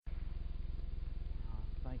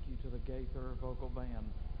Thank you to the Gaither Vocal Band.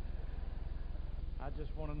 I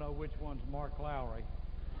just want to know which one's Mark Lowry.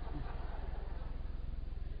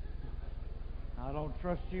 I don't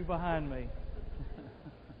trust you behind me.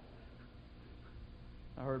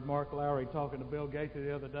 I heard Mark Lowry talking to Bill Gaither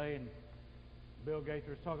the other day, and Bill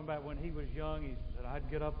Gaither was talking about when he was young. He said, I'd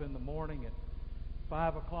get up in the morning at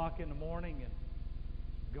 5 o'clock in the morning and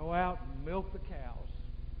go out and milk the cows.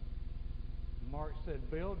 Mark said,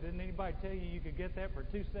 Bill, didn't anybody tell you could get that for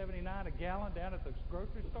 $2.79 a gallon down at the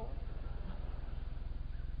grocery store?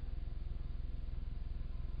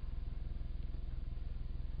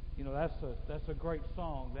 You know, that's a great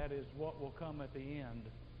song. That is what will come at the end.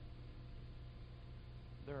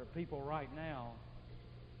 There are people right now,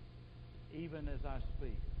 even as I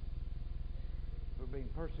speak, who are being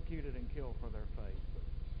persecuted and killed for their faith.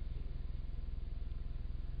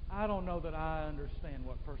 I don't know that I understand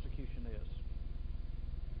what persecution is.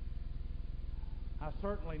 I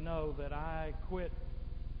certainly know that I quit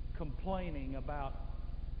complaining about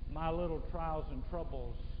my little trials and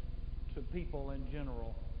troubles to people in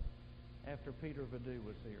general after Peter Vidu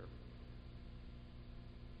was here.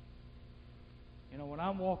 You know, when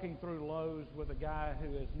I'm walking through Lowe's with a guy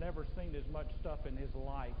who has never seen as much stuff in his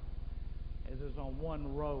life as is on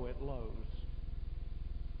one row at Lowe's,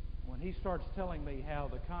 when he starts telling me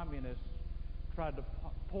how the communists tried to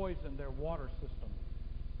poison their water system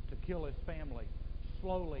to kill his family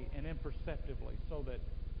slowly and imperceptibly so that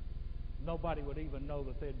nobody would even know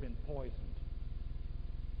that they'd been poisoned,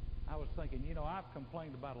 I was thinking, you know, I've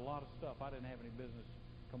complained about a lot of stuff I didn't have any business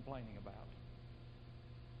complaining about.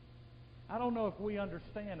 I don't know if we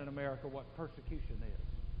understand in America what persecution is,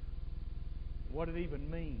 what it even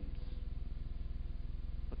means.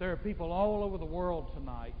 But there are people all over the world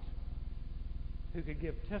tonight who could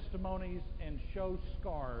give testimonies and show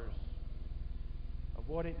scars of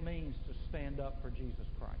what it means to stand up for Jesus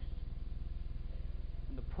Christ.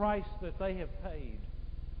 And the price that they have paid.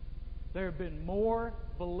 There have been more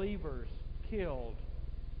believers killed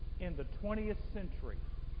in the 20th century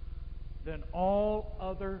than all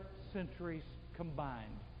other centuries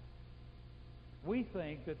combined. We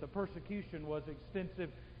think that the persecution was extensive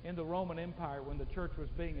in the Roman Empire when the church was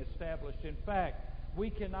being established. In fact, we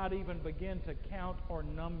cannot even begin to count or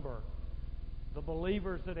number the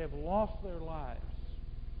believers that have lost their lives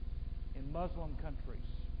in Muslim countries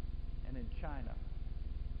and in China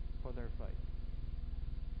for their faith.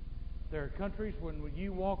 There are countries when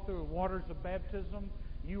you walk through waters of baptism,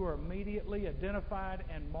 you are immediately identified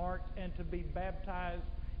and marked, and to be baptized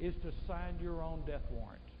is to sign your own death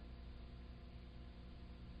warrant.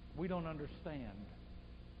 We don't understand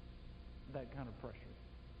that kind of pressure.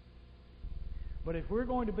 But if we're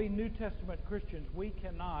going to be New Testament Christians, we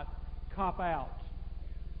cannot cop out,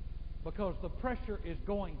 because the pressure is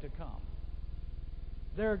going to come.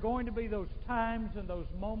 There are going to be those times and those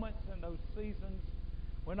moments and those seasons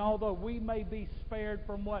when, although we may be spared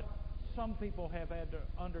from what some people have had to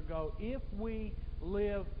undergo, if we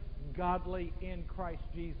live godly in Christ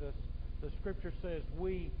Jesus, the Scripture says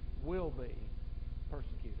we will be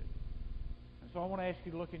persecuted. And so I want to ask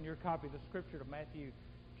you to look in your copy of the Scripture to Matthew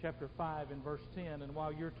chapter 5 and verse 10. And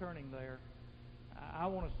while you're turning there, I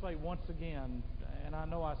want to say once again, and I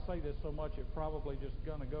know I say this so much it probably just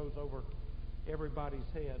kind of goes over everybody's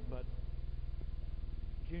head, but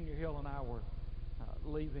Junior Hill and I were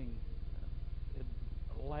leaving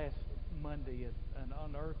last Monday at an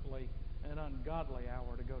unearthly and ungodly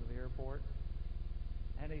hour to go to the airport.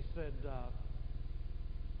 And he said,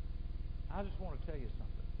 I just want to tell you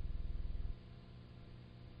something.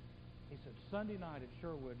 He said, Sunday night at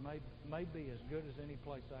Sherwood may be as good as any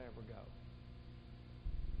place I ever go.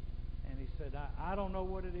 And he said, I don't know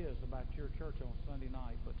what it is about your church on Sunday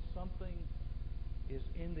night, but something is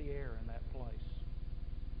in the air in that place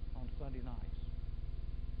on Sunday nights.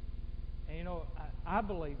 And you know, I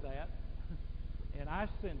believe that, and I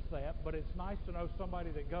sense that, but it's nice to know somebody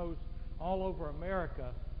that goes all over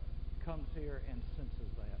America comes here and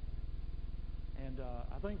senses that. And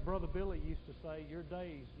I think Brother Billy used to say, your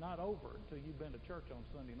day's not over until you've been to church on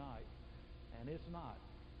Sunday night. And it's not.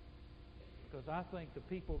 Because I think the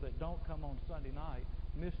people that don't come on Sunday night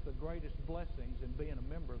miss the greatest blessings in being a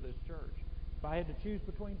member of this church. If I had to choose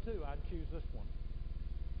between two, I'd choose this one.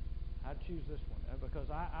 I'd choose this one. Because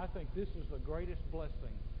I think this is the greatest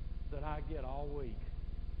blessing that I get all week,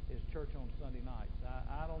 is church on Sunday nights.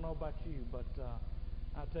 I don't know about you, but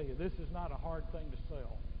I tell you, this is not a hard thing to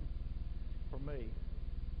sell for me,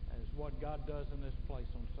 as what God does in this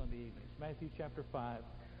place on Sunday evenings. Matthew chapter 5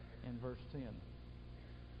 and verse 10.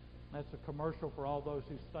 That's a commercial for all those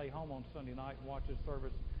who stay home on Sunday night and watch a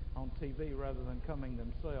service on TV rather than coming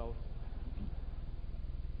themselves.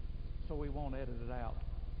 so we won't edit it out,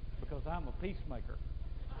 because I'm a peacemaker.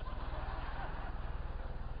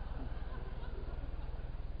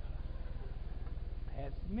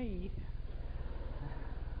 That's me.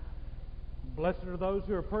 Blessed are those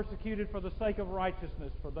who are persecuted for the sake of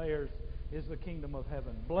righteousness, for theirs is the kingdom of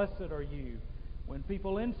heaven. Blessed are you when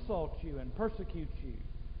people insult you and persecute you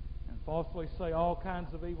and falsely say all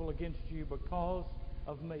kinds of evil against you because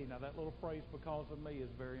of me. Now that little phrase, because of me, is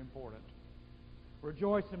very important.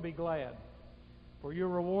 Rejoice and be glad, for your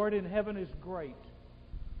reward in heaven is great.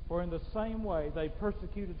 For in the same way they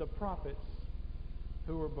persecuted the prophets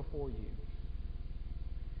who were before you.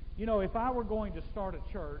 You know, if I were going to start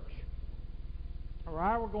a church, or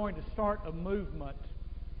I were going to start a movement,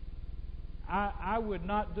 I would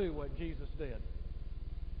not do what Jesus did.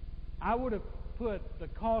 I would have put the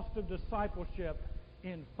cost of discipleship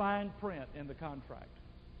in fine print in the contract.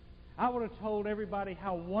 I would have told everybody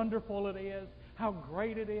how wonderful it is, how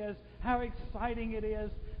great it is, how exciting it is,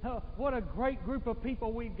 what a great group of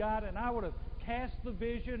people we've got, and I would have cast the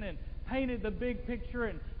vision and painted the big picture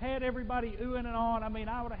and had everybody oohing and on. I mean,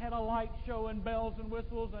 I would have had a light show and bells and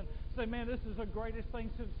whistles and say, man, this is the greatest thing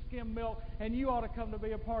since skim milk, and you ought to come to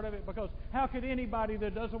be a part of it, because how could anybody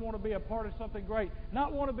that doesn't want to be a part of something great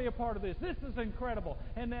not want to be a part of this? This is incredible.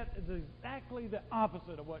 And that is exactly the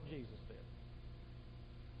opposite of what Jesus did.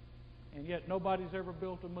 And yet nobody's ever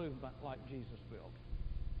built a movement like Jesus built.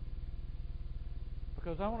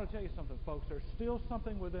 Because I want to tell you something, folks. There's still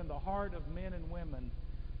something within the heart of men and women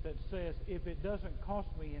that says, if it doesn't cost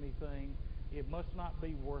me anything, it must not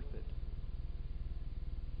be worth it.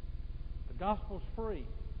 The gospel's free.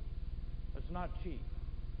 It's not cheap.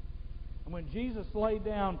 And when Jesus laid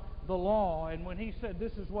down the law, and when He said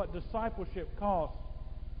this is what discipleship costs,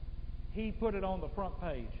 He put it on the front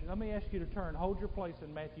page. Let me ask you to turn, hold your place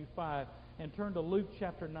in Matthew 5, and turn to Luke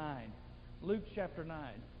chapter 9. Luke chapter 9.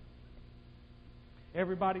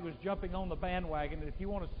 Everybody was jumping on the bandwagon, and if you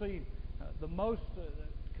want to see the most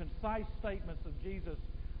concise statements of Jesus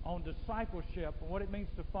on discipleship and what it means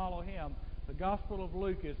to follow Him, the Gospel of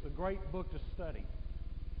Luke is the great book to study.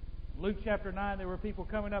 Luke chapter 9, there were people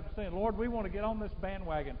coming up and saying, Lord, we want to get on this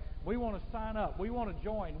bandwagon. We want to sign up. We want to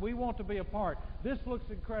join. We want to be a part. This looks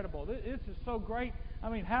incredible. This is so great. I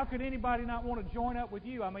mean, how could anybody not want to join up with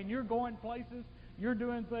you? I mean, you're going places. You're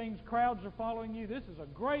doing things. Crowds are following you. This is a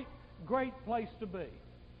great, great place to be.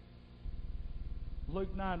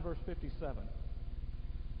 Luke 9, verse 57.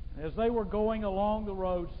 As they were going along the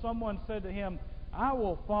road, someone said to him, I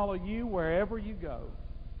will follow you wherever you go.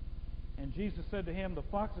 And Jesus said to him, the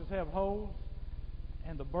foxes have holes,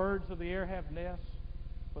 and the birds of the air have nests,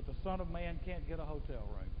 but the Son of Man can't get a hotel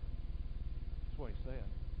room. That's what He said.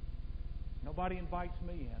 Nobody invites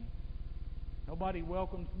me in. Nobody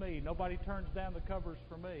welcomes me. Nobody turns down the covers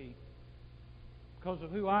for me. Because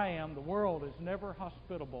of who I am, the world is never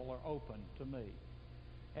hospitable or open to me.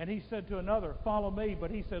 And He said to another, follow me.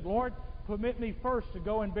 But he said, Lord, permit me first to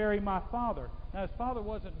go and bury my father. Now, his father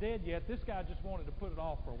wasn't dead yet. This guy just wanted to put it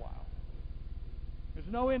off for a while. There's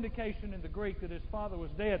no indication in the Greek that his father was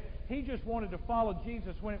dead. He just wanted to follow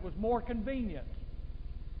Jesus when it was more convenient.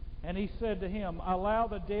 And He said to him, allow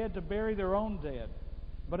the dead to bury their own dead.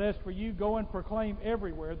 But as for you, go and proclaim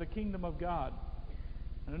everywhere the kingdom of God.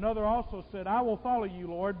 And another also said, I will follow you,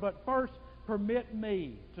 Lord, but first permit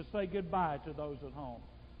me to say goodbye to those at home.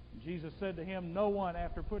 And Jesus said to him, no one,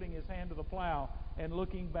 after putting his hand to the plow and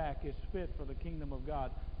looking back, is fit for the kingdom of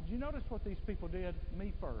God. Did you notice what these people did?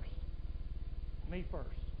 Me first. Me first.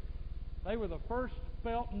 They were the first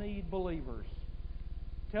felt need believers.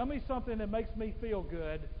 Tell me something that makes me feel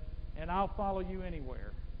good, and I'll follow you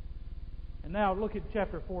anywhere. And now look at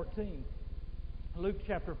chapter 14. Luke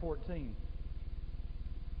chapter 14.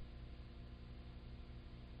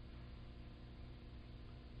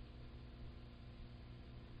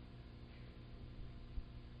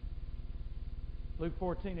 Luke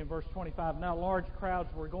 14 and verse 25. Now large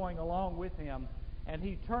crowds were going along with Him, and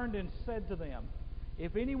He turned and said to them,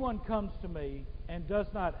 if anyone comes to me and does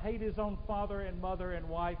not hate his own father and mother and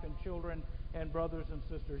wife and children and brothers and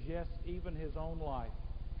sisters, yes, even his own life,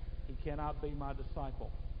 he cannot be my disciple.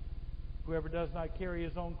 Whoever does not carry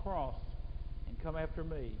his own cross and come after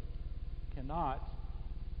me cannot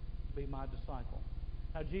be my disciple.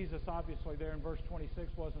 Now Jesus, obviously, there in verse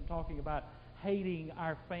 26 wasn't talking about hating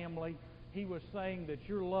our family. He was saying that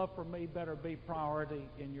your love for me better be priority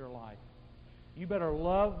in your life. You better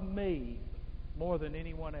love me more than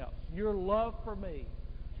anyone else. Your love for me,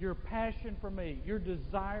 your passion for me, your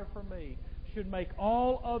desire for me should make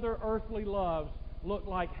all other earthly loves look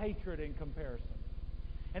like hatred in comparison.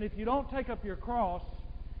 And if you don't take up your cross,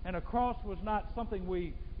 and a cross was not something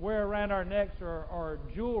we wear around our necks or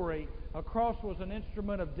jewelry, a cross was an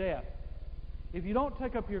instrument of death. If you don't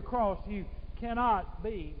take up your cross, you cannot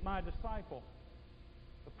be my disciple.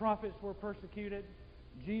 The prophets were persecuted.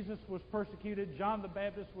 Jesus was persecuted. John the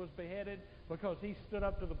Baptist was beheaded because he stood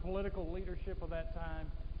up to the political leadership of that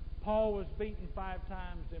time. Paul was beaten 5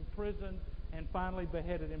 times, imprisoned, and finally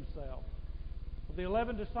beheaded himself. The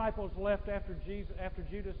 11 disciples left after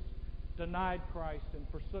Judas denied Christ and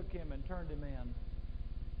forsook him and turned him in.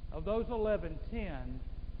 Of those 11, 10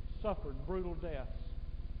 suffered brutal deaths.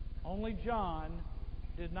 Only John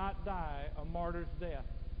did not die a martyr's death.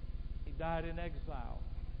 He died in exile.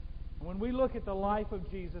 And when we look at the life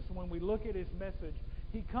of Jesus, and when we look at his message,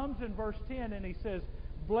 he comes in verse 10 and he says,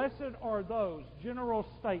 "Blessed are those," general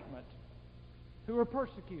statement, "who are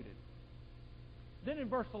persecuted." Then in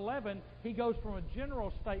verse 11, he goes from a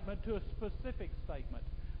general statement to a specific statement.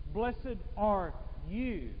 "Blessed are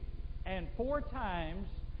you." And 4 times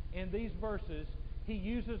in these verses, he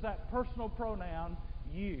uses that personal pronoun,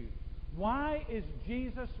 you. Why is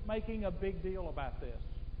Jesus making a big deal about this?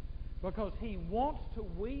 Because he wants to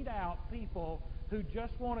weed out people who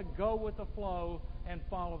just want to go with the flow and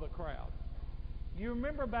follow the crowd. You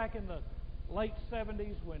remember back in the late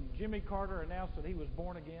 70s when Jimmy Carter announced that he was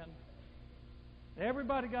born again?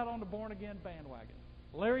 Everybody got on the born again bandwagon.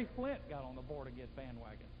 Larry Flint got on the born again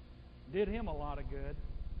bandwagon. Did him a lot of good.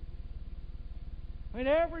 I mean,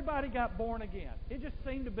 everybody got born again. It just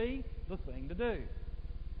seemed to be the thing to do,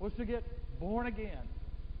 was to get born again.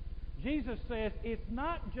 Jesus says it's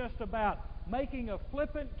not just about making a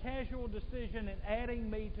flippant, casual decision and adding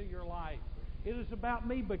me to your life. It is about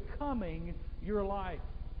me becoming your life.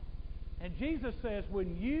 And Jesus says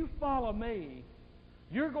when you follow me,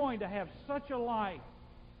 you're going to have such a life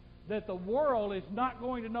that the world is not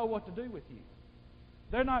going to know what to do with you.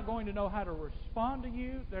 They're not going to know how to respond to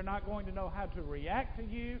you. They're not going to know how to react to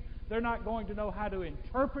you. They're not going to know how to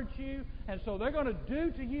interpret you. And so they're going to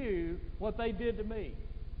do to you what they did to me.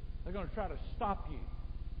 They're going to try to stop you.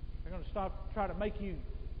 They're going to try to make you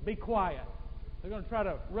be quiet. They're going to try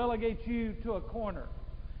to relegate you to a corner.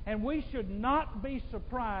 And we should not be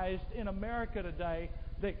surprised in America today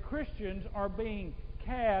that Christians are being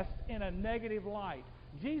cast in a negative light.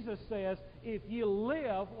 Jesus says, if you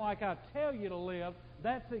live like I tell you to live,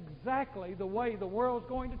 that's exactly the way the world's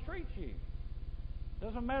going to treat you.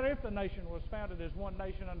 Doesn't matter if the nation was founded as one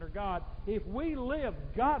nation under God. If we live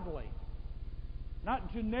godly,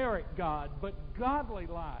 not generic God, but godly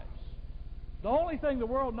lives, the only thing the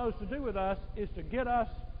world knows to do with us is to get us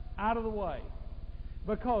out of the way.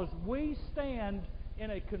 Because we stand in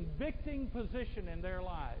a convicting position in their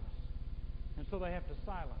lives. And so they have to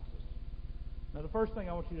silence us. Now, the first thing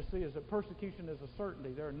I want you to see is that persecution is a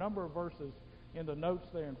certainty. There are a number of verses in the notes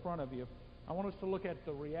there in front of you. I want us to look at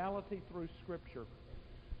the reality through Scripture.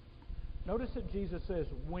 Notice that Jesus says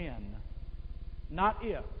when, not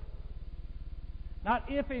if. Not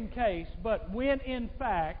if in case, but when in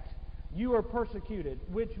fact you are persecuted,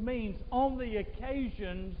 which means on the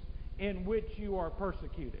occasions in which you are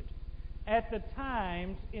persecuted. At the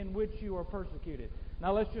times in which you are persecuted.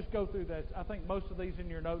 Now let's just go through this. I think most of these in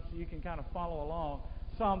your notes so you can kind of follow along.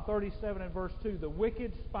 Psalm 37 and verse 2, the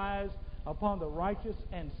wicked spies upon the righteous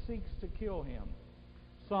and seeks to kill him.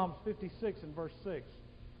 Psalms 56 and verse 6,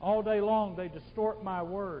 all day long they distort my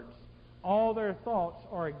words. All their thoughts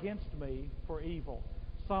are against me for evil.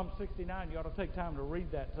 Psalm 69, you ought to take time to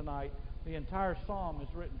read that tonight. The entire psalm is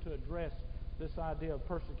written to address this idea of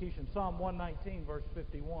persecution. Psalm 119 verse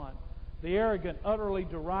 51, the arrogant utterly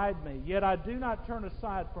deride me, yet I do not turn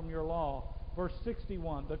aside from your law. Verse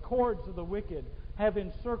 61, the cords of the wicked have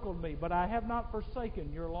encircled me, but I have not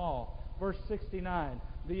forsaken your law. Verse 69,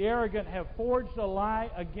 the arrogant have forged a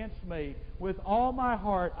lie against me. With all my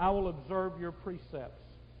heart I will observe your precepts.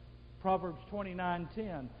 Proverbs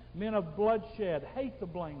 29:10, men of bloodshed hate the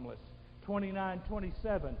blameless.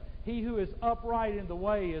 29:27, he who is upright in the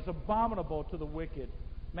way is abominable to the wicked.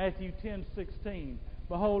 Matthew 10:16,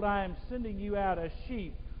 behold, I am sending you out as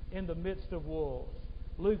sheep in the midst of wolves.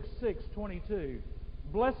 Luke 6:22,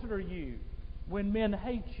 blessed are you when men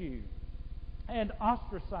hate you and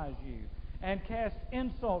ostracize you and cast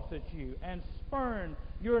insults at you and spurn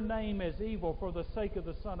your name as evil for the sake of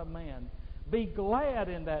the Son of Man. Be glad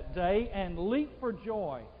in that day and leap for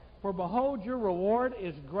joy, for behold, your reward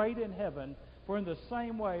is great in heaven, for in the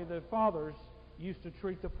same way the fathers used to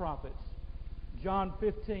treat the prophets. John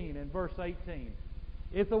 15 and verse 18,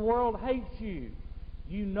 if the world hates you,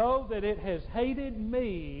 you know that it has hated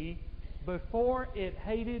me before it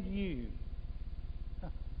hated you.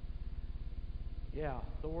 Yeah,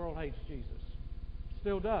 the world hates Jesus.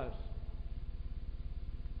 Still does.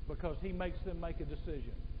 Because he makes them make a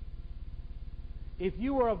decision. If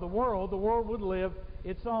you were of the world would live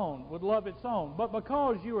its own, would love its own. But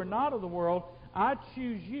because you are not of the world, I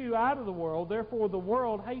choose you out of the world. Therefore the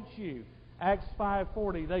world hates you. Acts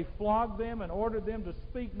 5:40. They flogged them and ordered them to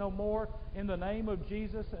speak no more in the name of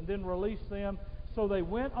Jesus, and then released them. So they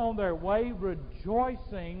went on their way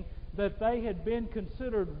rejoicing that they had been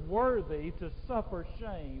considered worthy to suffer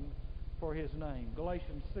shame for His name.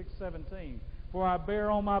 Galatians 6:17. For I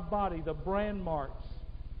bear on my body the brand marks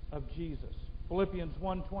of Jesus. Philippians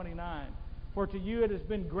 1:29. For to you it has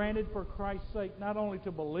been granted for Christ's sake not only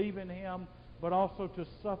to believe in Him, but also to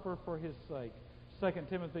suffer for His sake. 2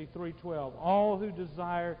 Timothy 3:12. All who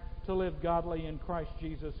desire to live godly in Christ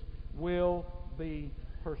Jesus will be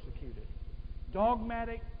persecuted.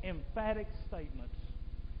 Dogmatic, emphatic statements.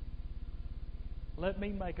 Let me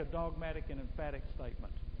make a dogmatic and emphatic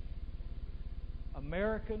statement.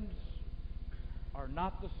 Americans are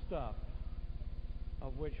not the stuff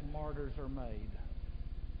of which martyrs are made.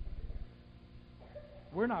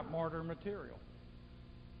 We're not martyr material.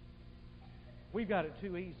 We've got it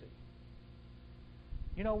too easy.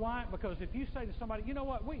 You know why? Because if you say to somebody, you know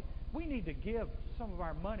what, we need to give some of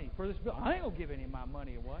our money for this bill. I ain't going to give any of my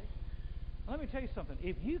money away. Let me tell you something.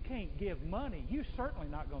 If you can't give money, you're certainly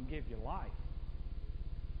not going to give your life.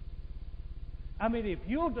 I mean, if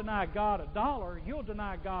you'll deny God $1, you'll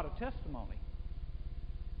deny God a testimony.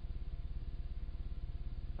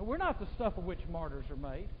 And we're not the stuff of which martyrs are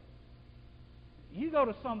made. You go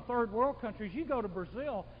to some third world countries, you go to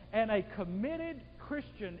Brazil, and a committed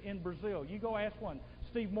Christian in Brazil, you go ask one.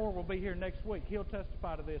 Steve Moore will be here next week. He'll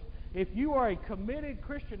testify to this. If you are a committed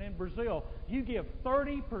Christian in Brazil, you give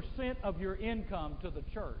 30% of your income to the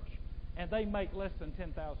church, and they make less than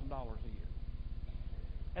 $10,000 a year.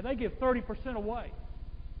 And they give 30% away.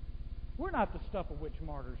 We're not the stuff of which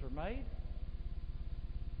martyrs are made.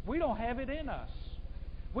 We don't have it in us.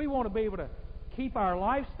 We want to be able to keep our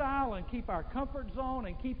lifestyle and keep our comfort zone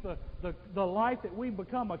and keep the life that we've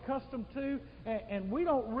become accustomed to, and we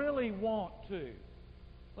don't really want to.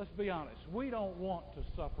 Let's be honest. We don't want to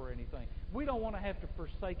suffer anything. We don't want to have to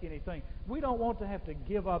forsake anything. We don't want to have to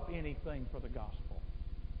give up anything for the gospel.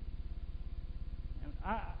 And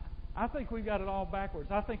I think we've got it all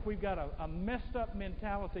backwards. I think we've got a messed up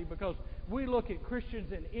mentality because we look at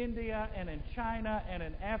Christians in India and in China and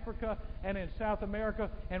in Africa and in South America,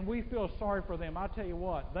 and we feel sorry for them. I tell you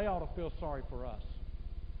what, they ought to feel sorry for us.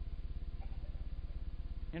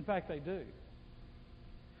 In fact, they do.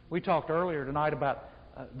 We talked earlier tonight about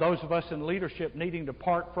those of us in leadership needing to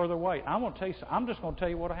park further away. I'm going to tell you something. I'm just going to tell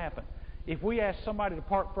you what will happen. If we ask somebody to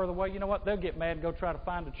park further away, you know what? They'll get mad and go try to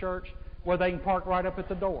find a church where they can park right up at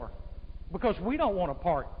the door. Because we don't want to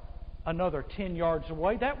park another 10 yards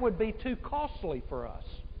away. That would be too costly for us.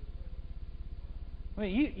 I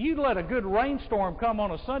mean, you let a good rainstorm come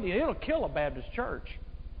on a Sunday, it'll kill a Baptist church.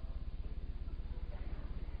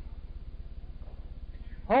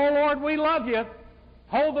 Oh, Lord, we love you.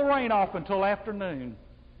 Hold the rain off until afternoon.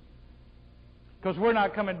 Because we're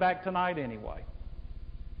not coming back tonight anyway.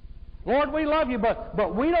 Lord, we love you,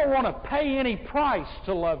 but we don't want to pay any price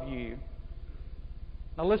to love you.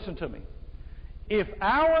 Now listen to me. If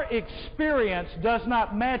our experience does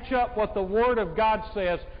not match up what the Word of God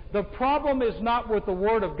says, the problem is not with the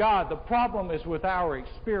Word of God. The problem is with our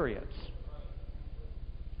experience.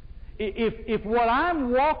 If what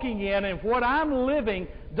I'm walking in and what I'm living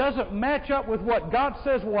doesn't match up with what God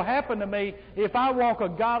says will happen to me if I walk a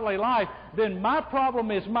godly life, then my problem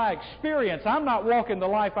is my experience. I'm not walking the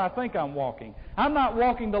life I think I'm walking. I'm not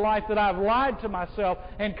walking the life that I've lied to myself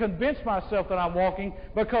and convinced myself that I'm walking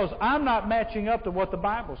because I'm not matching up to what the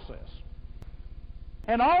Bible says.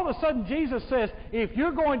 And all of a sudden Jesus says, if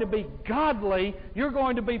you're going to be godly, you're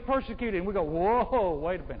going to be persecuted. And we go, whoa,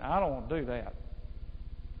 wait a minute, I don't want to do that.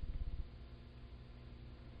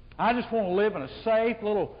 I just want to live in a safe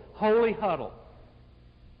little holy huddle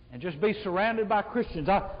and just be surrounded by Christians.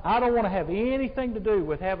 I don't want to have anything to do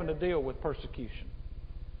with having to deal with persecution.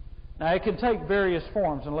 Now, it can take various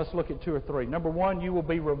forms, and let's look at 2 or 3. Number 1, you will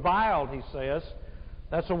be reviled, he says.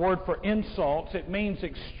 That's a word for insults. It means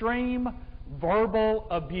extreme verbal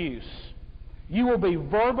abuse. You will be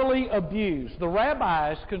verbally abused. The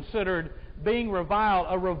rabbis considered being reviled,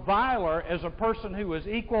 a reviler, as a person who is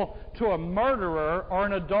equal to a murderer or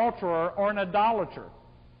an adulterer or an idolater.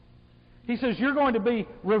 He says you're going to be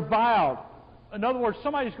reviled. In other words,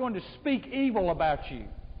 somebody's going to speak evil about you.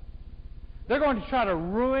 They're going to try to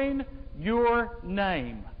ruin your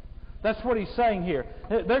name. That's what he's saying here.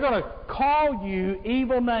 They're going to call you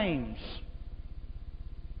evil names.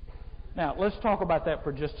 Now, let's talk about that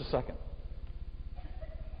for just a second.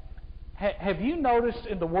 Have you noticed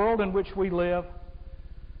in the world in which we live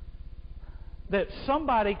that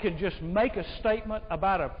somebody could just make a statement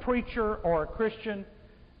about a preacher or a Christian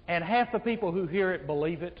and half the people who hear it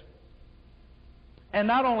believe it? And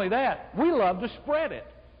not only that, we love to spread it.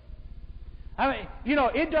 I mean,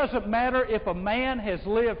 it doesn't matter if a man has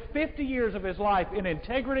lived 50 years of his life in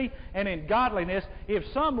integrity and in godliness. If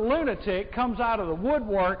some lunatic comes out of the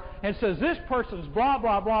woodwork and says, this person's blah,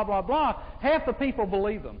 blah, blah, blah, blah, half the people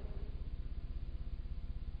believe them.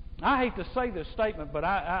 I hate to say this statement, but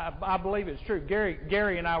I believe it's true.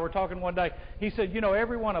 Gary and I were talking one day. He said,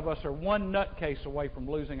 every one of us are one nutcase away from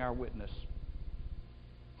losing our witness.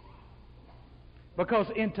 Because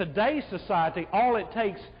in today's society, all it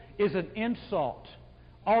takes is an insult.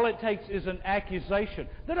 All it takes is an accusation.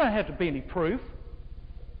 There doesn't have to be any proof.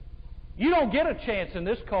 You don't get a chance in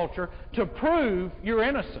this culture to prove your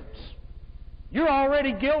innocence. You're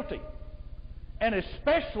already guilty. And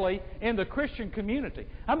especially in the Christian community.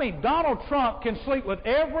 I mean, Donald Trump can sleep with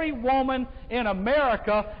every woman in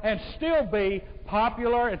America and still be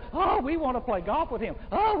popular. And, we want to play golf with him.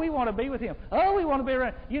 We want to be with him. We want to be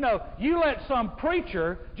around. You let some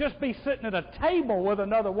preacher just be sitting at a table with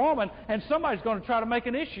another woman and somebody's going to try to make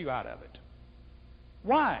an issue out of it.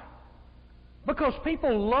 Why? Because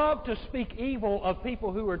people love to speak evil of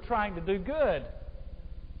people who are trying to do good.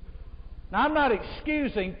 Now, I'm not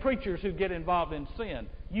excusing preachers who get involved in sin.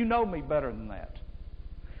 You know me better than that.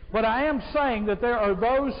 But I am saying that there are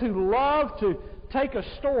those who love to take a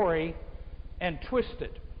story and twist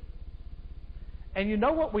it. And you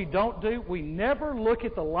know what we don't do? We never look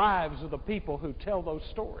at the lives of the people who tell those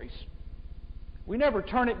stories. We never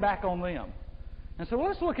turn it back on them. And so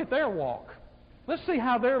let's look at their walk. Let's see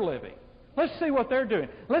how they're living. Let's see what they're doing.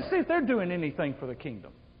 Let's see if they're doing anything for the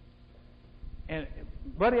kingdom. And,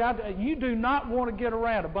 buddy, you do not want to get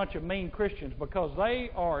around a bunch of mean Christians because they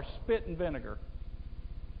are spit and vinegar.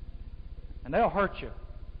 And they'll hurt you.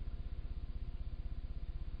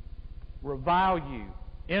 Revile you.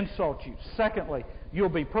 Insult you. Secondly, you'll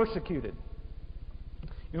be persecuted.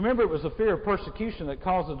 You remember it was the fear of persecution that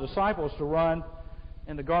caused the disciples to run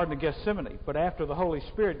in the Garden of Gethsemane. But after the Holy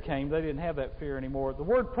Spirit came, they didn't have that fear anymore. The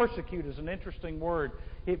word persecute is an interesting word.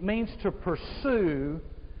 It means to pursue,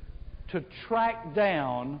 to track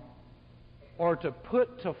down, or to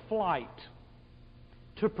put to flight.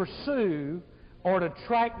 To pursue, or to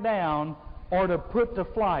track down, or to put to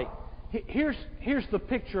flight. Here's the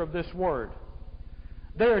picture of this word.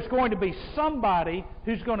 There's going to be somebody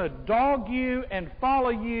who's going to dog you and follow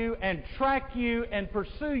you and track you and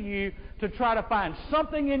pursue you to try to find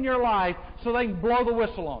something in your life so they can blow the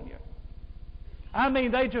whistle on you. I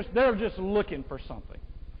mean, they're just looking for something.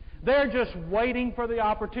 They're just waiting for the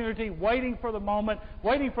opportunity, waiting for the moment,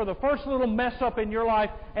 waiting for the first little mess up in your life,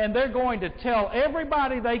 and they're going to tell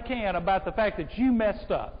everybody they can about the fact that you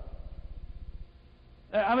messed up.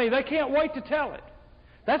 I mean, they can't wait to tell it.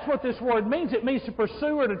 That's what this word means. It means to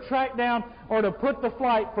pursue or to track down or to put to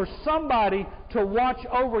flight for somebody to watch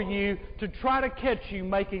over you to try to catch you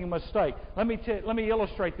making a mistake. Let me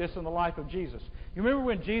illustrate this in the life of Jesus. You remember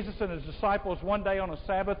when Jesus and his disciples one day on a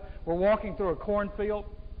Sabbath were walking through a cornfield?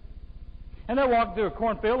 And they're walking through a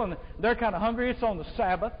cornfield and they're kind of hungry. It's on the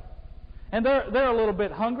Sabbath. And they're a little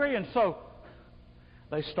bit hungry, and so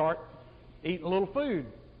they start eating a little food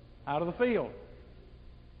out of the field.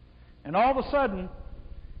 And all of a sudden,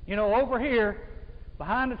 over here,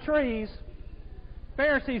 behind the trees,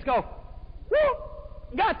 Pharisees go,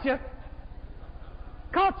 "Woo! Got you!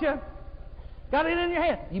 Caught you! Got it in your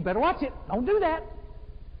hand. You better watch it. Don't do that.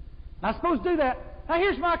 Not supposed to do that." Now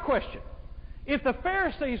here's my question. If the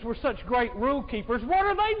Pharisees were such great rule keepers, what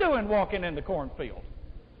are they doing walking in the cornfield?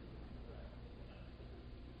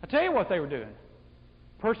 I tell you what they were doing.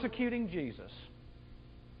 Persecuting Jesus.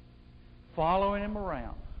 Following him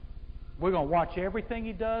around. We're going to watch everything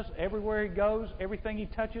he does, everywhere he goes, everything he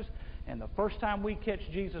touches. And the first time we catch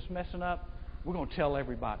Jesus messing up, we're going to tell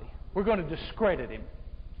everybody. We're going to discredit him.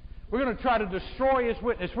 We're going to try to destroy his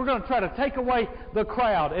witness. We're going to try to take away the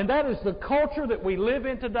crowd. And that is the culture that we live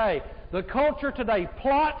in today. The culture today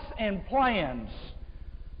plots and plans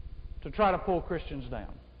to try to pull Christians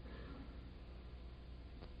down.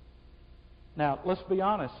 Now, let's be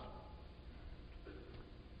honest.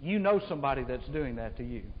 You know somebody that's doing that to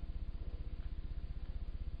you.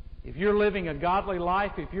 If you're living a godly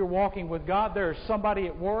life, if you're walking with God, there is somebody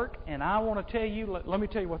at work, and I want to tell you, let me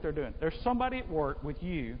tell you what they're doing. There's somebody at work with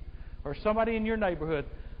you, or somebody in your neighborhood,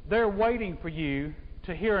 they're waiting for you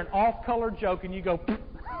to hear an off-color joke, and you go,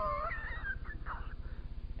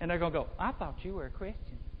 and they're going to go, "I thought you were a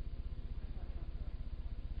Christian.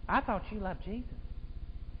 I thought you loved Jesus."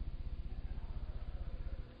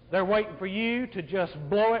 They're waiting for you to just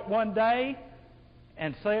blow it one day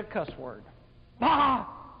and say a cuss word. I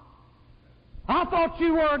thought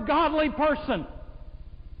you were a godly person.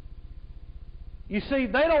 You see,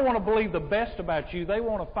 they don't want to believe the best about you. They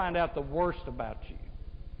want to find out the worst about you.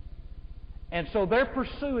 And so they're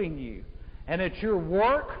pursuing you. And at your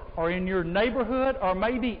work or in your neighborhood or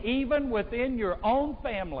maybe even within your own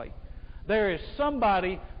family, there is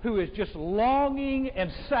somebody who is just longing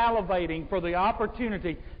and salivating for the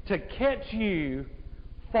opportunity to catch you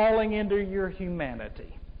falling into your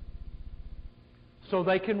humanity, so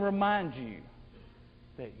they can remind you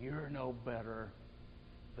that you're no better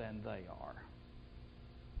than they are.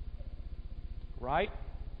 Right?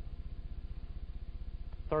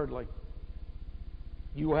 Thirdly,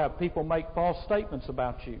 you will have people make false statements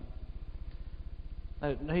about you.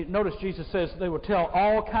 Notice Jesus says they will tell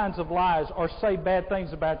all kinds of lies or say bad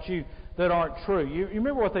things about you that aren't true. You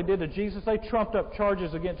remember what they did to Jesus? They trumped up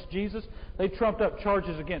charges against Jesus. They trumped up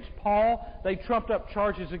charges against Paul. They trumped up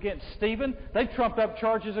charges against Stephen. They trumped up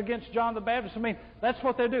charges against John the Baptist. I mean, that's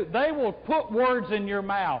what they do. They will put words in your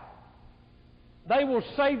mouth. They will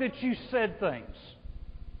say that you said things.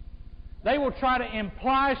 They will try to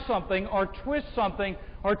imply something or twist something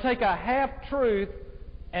or take a half-truth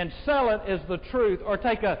and sell it as the truth, or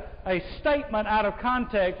take a statement out of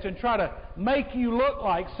context and try to make you look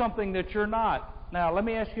like something that you're not. Now, let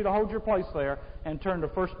me ask you to hold your place there and turn to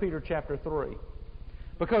 1 Peter chapter 3.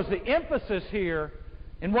 Because the emphasis here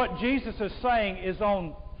in what Jesus is saying is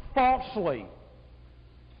on falsely.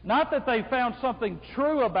 Not that they found something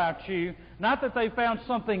true about you, not that they found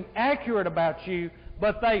something accurate about you,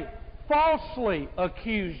 but they falsely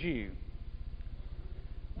accuse you.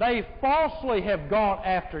 They falsely have gone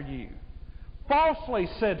after you. Falsely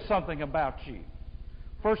said something about you.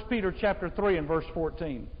 1 Peter chapter 3 and verse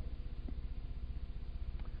 14.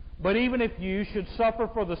 But even if you should suffer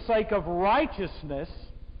for the sake of righteousness,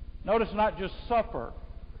 notice not just suffer,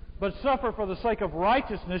 but suffer for the sake of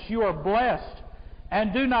righteousness, you are blessed.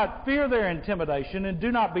 And do not fear their intimidation, and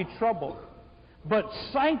do not be troubled. But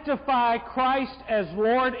sanctify Christ as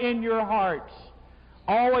Lord in your hearts,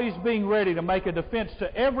 always being ready to make a defense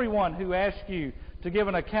to everyone who asks you to give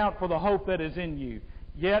an account for the hope that is in you,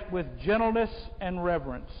 yet with gentleness and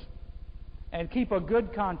reverence. And keep a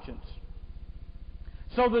good conscience,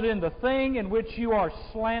 so that in the thing in which you are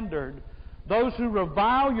slandered, those who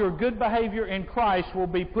revile your good behavior in Christ will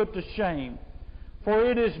be put to shame. For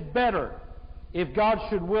it is better, if God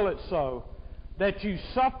should will it so, that you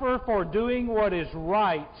suffer for doing what is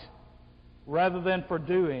right rather than for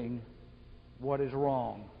doing what is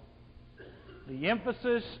wrong. The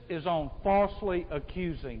emphasis is on falsely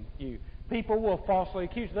accusing you. People will falsely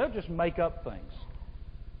accuse you. They'll just make up things.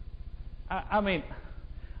 I mean,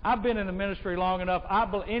 I've been in the ministry long enough.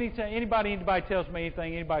 Anybody tells me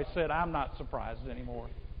anything anybody said, I'm not surprised anymore.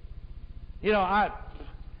 You know,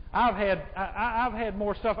 I've had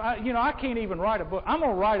more stuff. I can't even write a book. I'm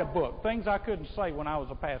going to write a book. Things I couldn't say when I was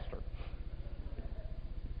a pastor.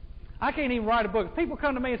 I can't even write a book. People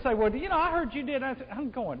come to me and say, well, I heard you did. I'm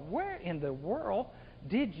going, where in the world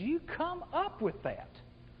did you come up with that?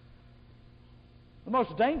 The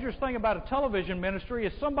most dangerous thing about a television ministry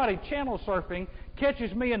is somebody channel surfing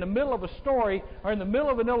catches me in the middle of a story or in the middle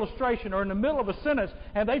of an illustration or in the middle of a sentence,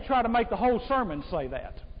 and they try to make the whole sermon say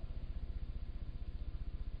that.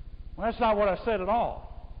 Well, that's not what I said at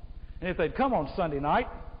all. And if they'd come on Sunday night,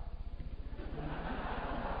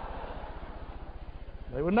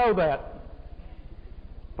 they would know that.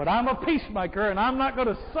 But I'm a peacemaker, and I'm not going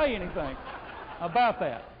to say anything about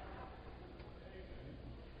that.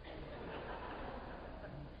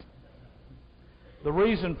 The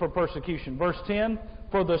reason for persecution. Verse 10,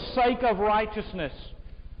 for the sake of righteousness.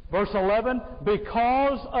 Verse 11,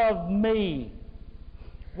 because of me.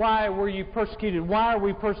 Why were you persecuted? Why are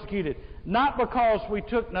we persecuted? Not because we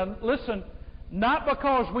took, now listen, not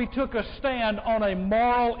because we took a stand on a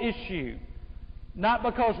moral issue. Not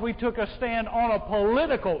because we took a stand on a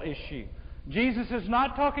political issue. Jesus is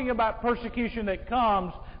not talking about persecution that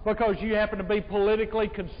comes because you happen to be politically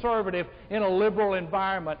conservative in a liberal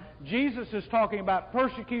environment. Jesus is talking about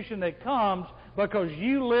persecution that comes because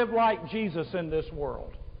you live like Jesus in this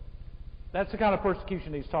world. That's the kind of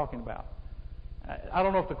persecution he's talking about. I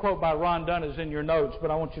don't know if the quote by Ron Dunn is in your notes,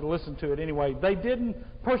 but I want you to listen to it anyway. They didn't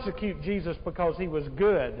persecute Jesus because he was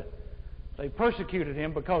good. They persecuted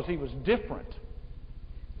him because he was different.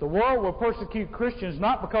 The world will persecute Christians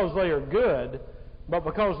not because they are good, but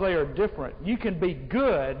because they are different. You can be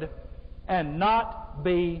good and not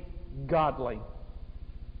be godly.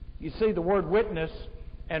 You see, the word witness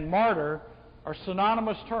and martyr are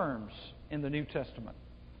synonymous terms in the New Testament.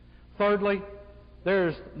 Thirdly,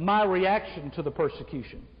 there's my reaction to the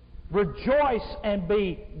persecution. Rejoice and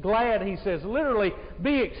be glad, he says. Literally,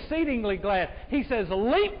 be exceedingly glad. He says,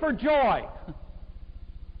 leap for joy.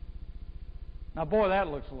 Now, boy, that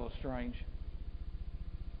looks a little strange.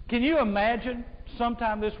 Can you imagine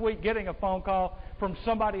sometime this week getting a phone call from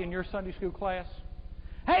somebody in your Sunday school class?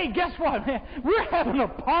 Hey, guess what, man? We're having a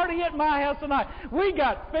party at my house tonight. We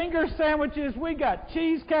got finger sandwiches. We got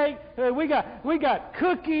cheesecake. We got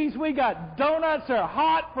cookies. We got donuts that are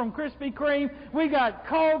hot from Krispy Kreme. We got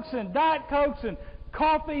Cokes and Diet Cokes and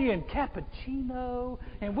coffee and cappuccino.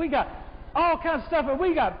 And we got all kinds of stuff. And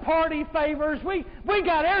we got party favors. We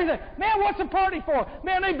got everything. Man, what's a party for?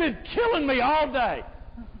 Man, they've been killing me all day.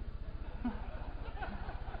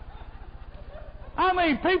 I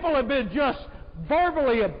mean, people have been just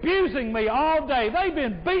verbally abusing me all day. They've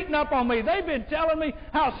been beating up on me. They've been telling me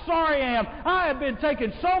how sorry I am. I have been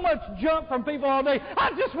taking so much junk from people all day. I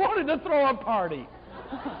just wanted to throw a party.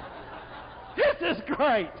 This is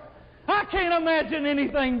great. I can't imagine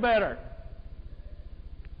anything better.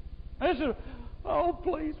 This is, oh,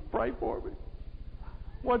 please pray for me.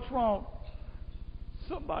 What's wrong?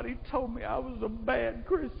 Somebody told me I was a bad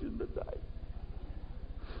Christian today.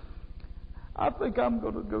 I think I'm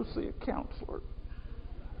going to go see a counselor.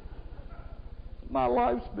 My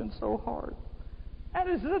life's been so hard. That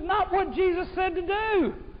is not what Jesus said to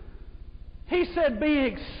do. He said, be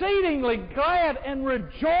exceedingly glad and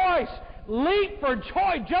rejoice. Leap for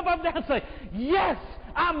joy. Jump up and down and say, yes,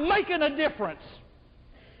 I'm making a difference.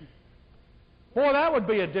 Boy, that would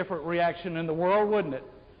be a different reaction in the world, wouldn't it?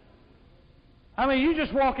 I mean, you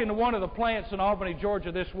just walk into one of the plants in Albany,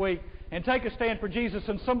 Georgia this week and take a stand for Jesus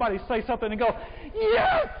and somebody say something and go,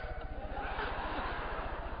 yes!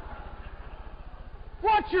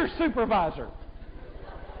 Watch your supervisor.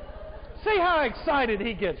 See how excited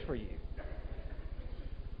he gets for you.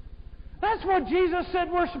 That's what Jesus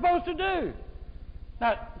said we're supposed to do.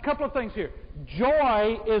 Now, a couple of things here.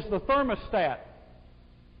 Joy is the thermostat.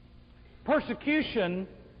 Persecution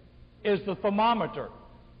is the thermometer.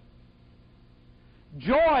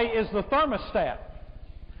 Joy is the thermostat.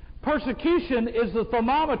 Persecution is the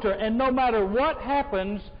thermometer, and no matter what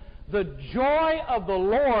happens, the joy of the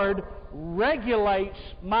Lord regulates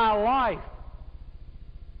my life.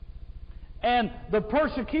 And the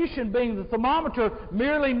persecution being the thermometer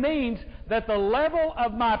merely means that the level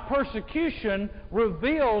of my persecution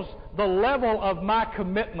reveals the level of my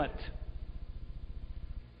commitment.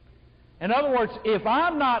 In other words, if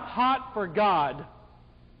I'm not hot for God,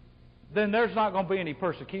 then there's not going to be any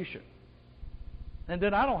persecution. And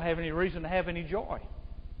then I don't have any reason to have any joy.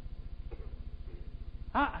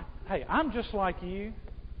 Hey, I'm just like you.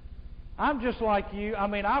 I'm just like you. I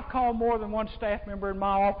mean, I've called more than one staff member in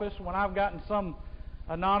my office when I've gotten some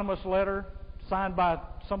anonymous letter signed by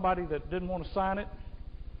somebody that didn't want to sign it.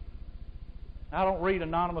 I don't read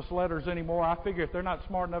anonymous letters anymore. I figure if they're not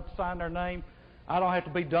smart enough to sign their name, I don't have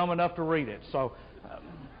to be dumb enough to read it. So,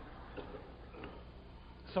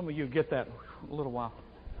 some of you get that in a little while.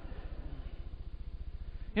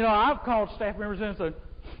 You know, I've called staff members in and said,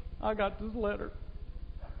 I got this letter.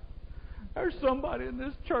 There's somebody in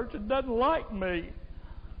this church that doesn't like me.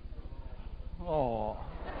 Oh.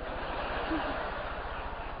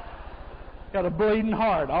 Got a bleeding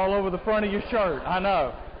heart all over the front of your shirt. I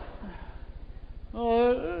know.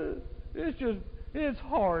 Oh, it's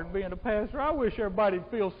hard being a pastor. I wish everybody would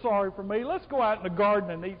feel sorry for me. Let's go out in the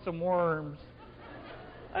garden and eat some worms.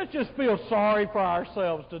 Let's just feel sorry for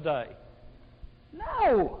ourselves today.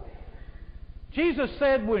 No. Jesus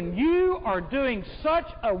said, when you are doing such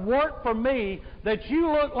a work for me that you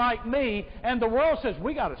look like me, and the world says,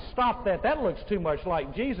 we got to stop that. That looks too much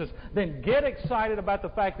like Jesus. Then get excited about the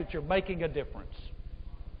fact that you're making a difference.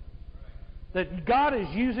 That God is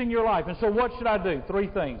using your life. And so what should I do? 3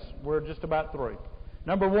 things. We're just about through.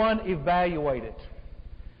 Number 1, evaluate it.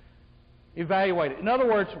 Evaluate it. In other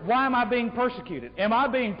words, why am I being persecuted? Am I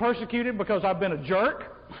being persecuted because I've been a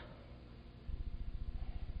jerk?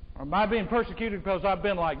 Or am I being persecuted because I've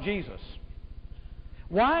been like Jesus?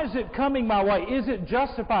 Why is it coming my way? Is it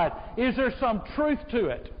justified? Is there some truth to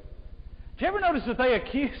it? Did you ever notice that they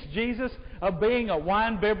accused Jesus of being a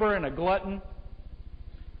wine bibber and a glutton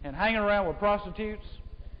and hanging around with prostitutes?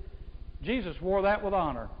 Jesus wore that with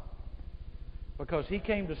honor because he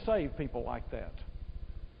came to save people like that.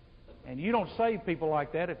 And you don't save people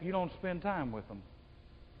like that if you don't spend time with them.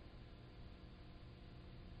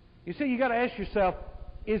 You see, you got to ask yourself,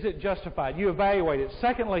 is it justified? You evaluate it.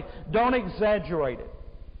 Secondly, don't exaggerate it.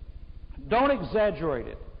 Don't exaggerate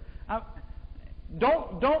it.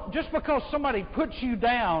 Don't just because somebody puts you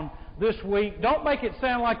down this week, don't make it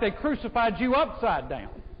sound like they crucified you upside down.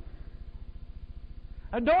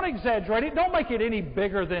 And don't exaggerate it. Don't make it any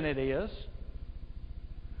bigger than it is.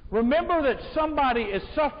 Remember that somebody is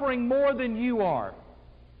suffering more than you are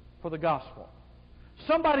for the gospel.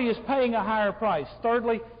 Somebody is paying a higher price.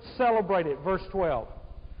 Thirdly, celebrate it. Verse 12.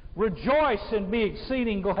 Rejoice and be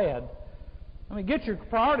exceeding glad. I mean, get your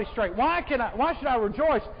priorities straight. Why should I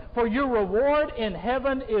rejoice? For your reward in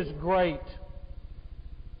heaven is great.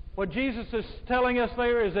 What Jesus is telling us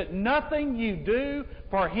there is that nothing you do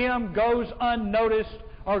for Him goes unnoticed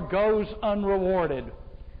or goes unrewarded.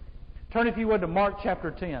 Turn, if you would, to Mark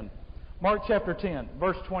chapter 10. Mark chapter 10,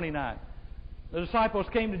 verse 29. The disciples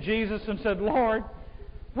came to Jesus and said, Lord,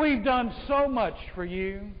 we've done so much for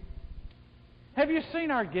you. Have you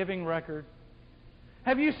seen our giving record?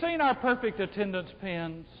 Have you seen our perfect attendance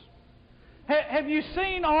pins? Have you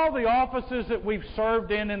seen all the offices that we've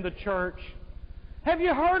served in the church? Have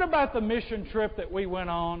you heard about the mission trip that we went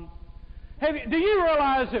on? Do you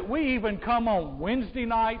realize that we even come on Wednesday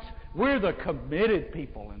nights? We're the committed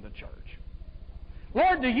people in the church.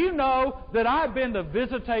 Lord, do you know that I've been to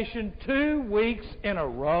visitation 2 weeks in a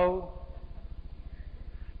row?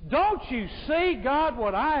 Don't you see, God,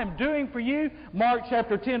 what I am doing for you? Mark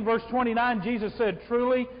chapter 10, verse 29, Jesus said,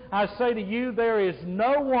 Truly, I say to you, there is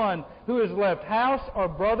no one who has left house or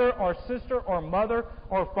brother or sister or mother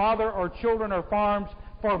or father or children or farms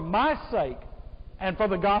for my sake and for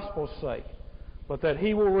the gospel's sake, but that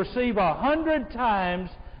he will receive 100 times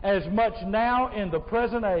as much now in the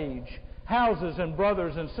present age, houses and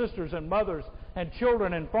brothers and sisters and mothers and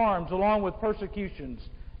children and farms, along with persecutions,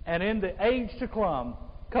 and in the age to come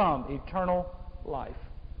eternal life.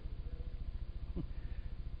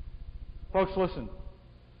 Folks, listen.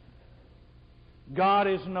 God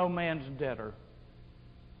is no man's debtor.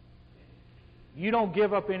 You don't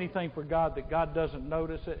give up anything for God that God doesn't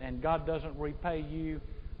notice it, and God doesn't repay you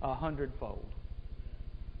 100-fold.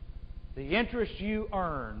 The interest you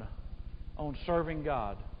earn on serving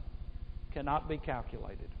God cannot be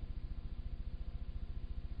calculated.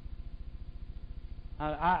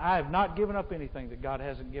 I have not given up anything that God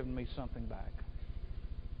hasn't given me something back.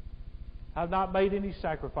 I've not made any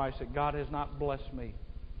sacrifice that God has not blessed me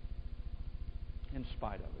in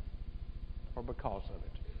spite of it or because of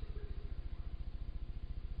it.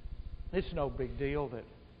 It's no big deal that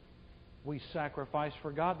we sacrifice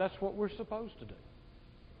for God. That's what we're supposed to do.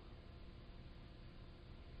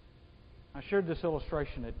 I shared this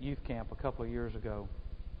illustration at youth camp a couple of years ago,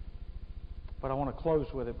 but I want to close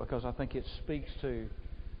with it because I think it speaks to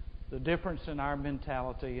the difference in our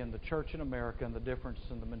mentality in the church in America and the difference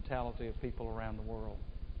in the mentality of people around the world.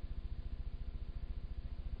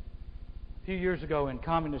 A few years ago in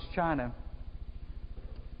communist China,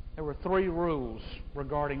 there were 3 rules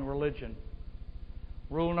regarding religion.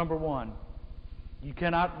 Rule number 1, you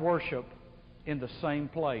cannot worship in the same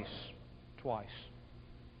place twice.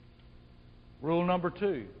 Rule number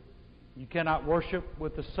 2, you cannot worship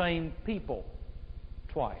with the same people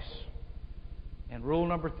twice. And rule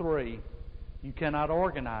number 3, you cannot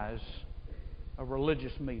organize a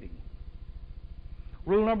religious meeting.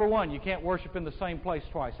 Rule number 1, you can't worship in the same place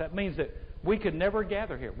twice. That means that we could never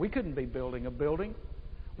gather here. We couldn't be building a building.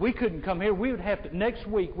 We couldn't come here. We would have to, next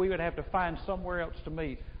week, we would have to find somewhere else to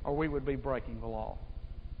meet, or we would be breaking the law.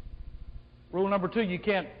 Rule number 2, you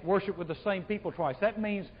can't worship with the same people twice. That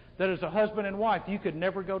means that as a husband and wife, you could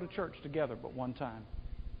never go to church together but one time.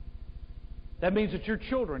 That means that your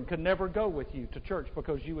children could never go with you to church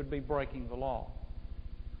because you would be breaking the law.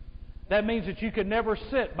 That means that you could never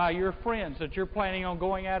sit by your friends that you're planning on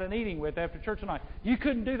going out and eating with after church tonight. You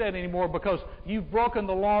couldn't do that anymore because you've broken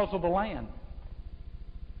the laws of the land.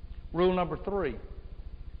 Rule number 3,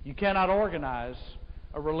 you cannot organize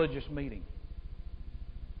a religious meeting.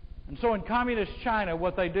 And so in communist China,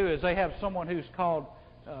 what they do is they have someone who's called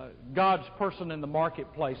God's person in the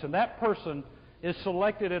marketplace. And that person is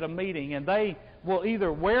selected at a meeting, and they will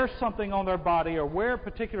either wear something on their body or wear a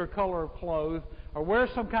particular color of clothes or wear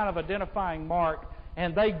some kind of identifying mark,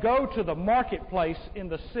 and they go to the marketplace in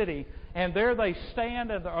the city, and there they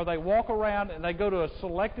stand or they walk around and they go to a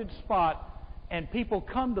selected spot, and people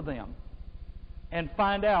come to them and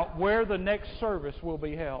find out where the next service will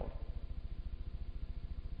be held.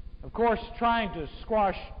 Of course, trying to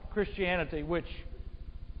squash Christianity, which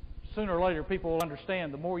sooner or later people will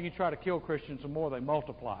understand, the more you try to kill Christians, the more they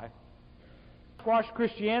multiply. Squash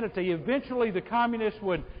Christianity, eventually the communists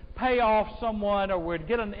would pay off someone or would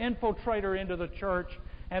get an infiltrator into the church,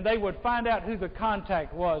 and they would find out who the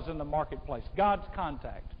contact was in the marketplace, God's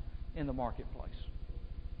contact in the marketplace.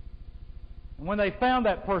 And when they found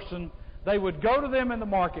that person, they would go to them in the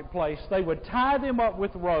marketplace, they would tie them up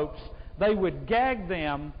with ropes, they would gag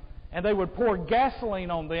them, and they would pour gasoline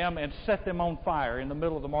on them and set them on fire in the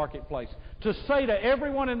middle of the marketplace. To say to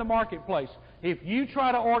everyone in the marketplace, if you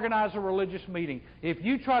try to organize a religious meeting, if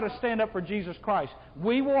you try to stand up for Jesus Christ,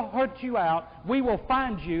 we will hunt you out, we will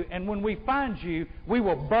find you, and when we find you, we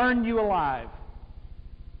will burn you alive.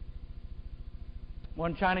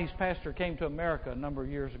 One Chinese pastor came to America a number of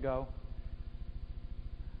years ago,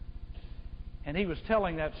 and he was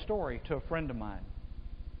telling that story to a friend of mine.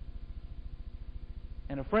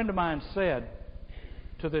 And a friend of mine said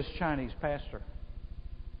to this Chinese pastor,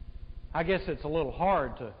 I guess it's a little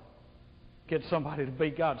hard to get somebody to be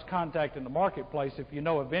God's contact in the marketplace if you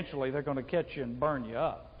know eventually they're going to catch you and burn you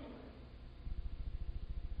up.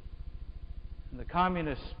 And the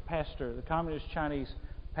communist Chinese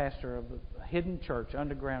pastor of the hidden church,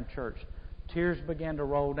 underground church, tears began to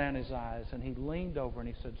roll down his eyes, and he leaned over and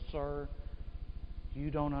he said, Sir,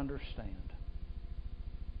 you don't understand.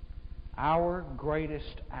 Our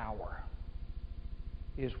greatest hour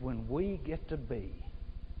is when we get to be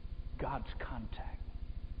God's contact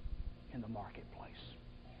in the marketplace.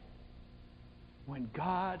 When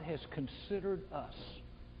God has considered us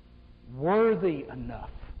worthy enough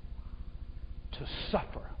to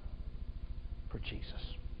suffer for Jesus.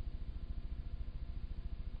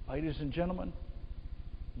 Ladies and gentlemen,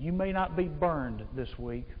 you may not be burned this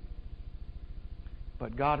week,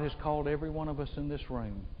 but God has called every one of us in this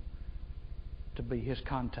room to be His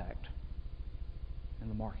contact in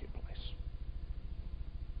the marketplace.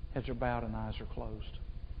 Heads are bowed and eyes are closed.